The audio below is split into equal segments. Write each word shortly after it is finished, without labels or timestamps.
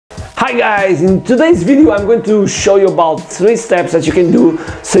Hi guys, in today's video I'm going to show you about 3 steps that you can do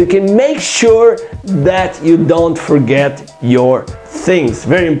so you can make sure that you don't forget your things.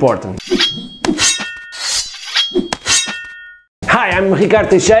 Very important. Hi, I'm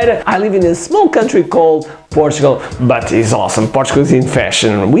Ricardo Teixeira. I live in a small country called Portugal, but it's awesome. Portugal is in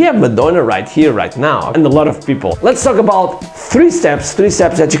fashion. We have Madonna right here, right now, and a lot of people. Let's talk about 3 steps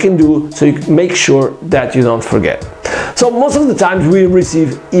that you can do so you can make sure that you don't forget. So most of the times we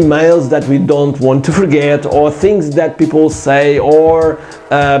receive emails that we don't want to forget, or things that people say, or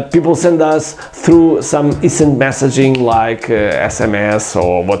people send us through some instant messaging like SMS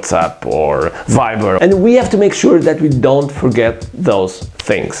or WhatsApp or Viber, and we have to make sure that we don't forget those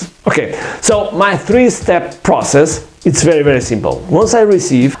things. Okay, so my 3-step process, it's very simple. Once I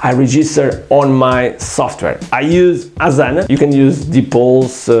receive, I register on my software. I use Asana. You can use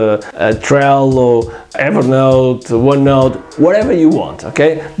Dpulse, Trello, Evernote, OneNote, whatever you want,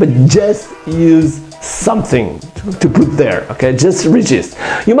 okay? But just use something to put there, okay? Just register.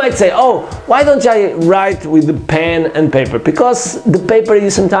 You might say, oh, why don't I write with the pen and paper? Because the paper,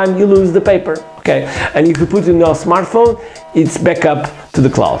 sometimes you lose the paper, okay? And if you put it in your smartphone, it's back up to the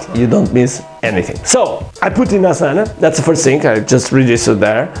cloud. You don't miss anything. So I put in Asana. That's the first thing. I just registered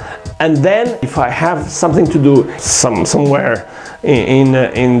there. And then if I have something to do somewhere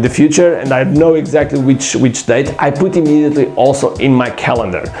in the future and I know exactly which date, I put immediately also in my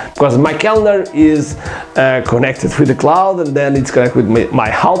calendar, because my calendar is connected with the cloud, and then it's connected with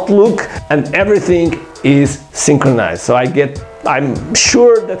my Outlook, and everything is synchronized. So I'm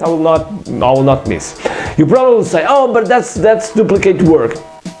sure that I will not miss. You probably will say, oh, but that's duplicate work.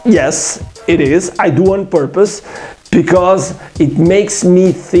 Yes, it is. I do on purpose, because it makes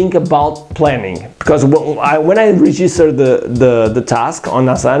me think about planning. Because when I register the task on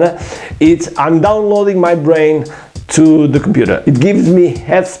Asana, I'm downloading my brain to the computer. It gives me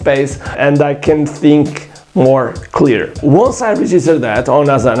headspace and I can think more clear. Once I register that on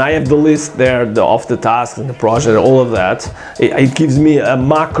Asana, I have the list there of the tasks and the project, all of that. It gives me a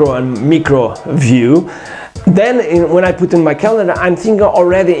macro and micro view. Then when I put in my calendar, I'm thinking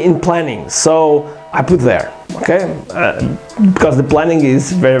already in planning. So I put there, okay? Because the planning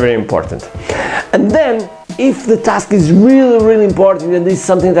is very important. And then if the task is really important and it's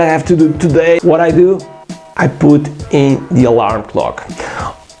something that I have to do today, what I do, I put in the alarm clock.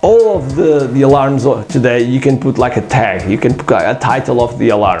 All of the alarms today, you can put like a tag, you can put a title of the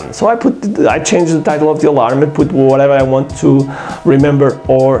alarm. So I change the title of the alarm and put whatever I want to remember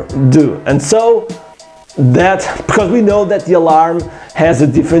or do. And so that, because we know that the alarm has a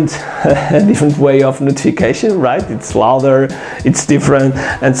different way of notification, right? It's louder, it's different,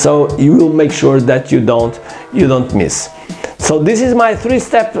 and so you will make sure that you don't miss. So this is my 3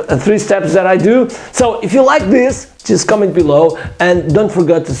 steps that I do. So if you like this, just comment below, and don't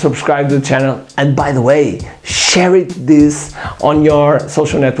forget to subscribe to the channel. And by the way, share this on your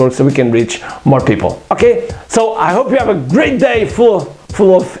social networks so we can reach more people. Okay, so I hope you have a great day full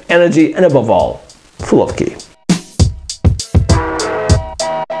of energy, and above all, full of key.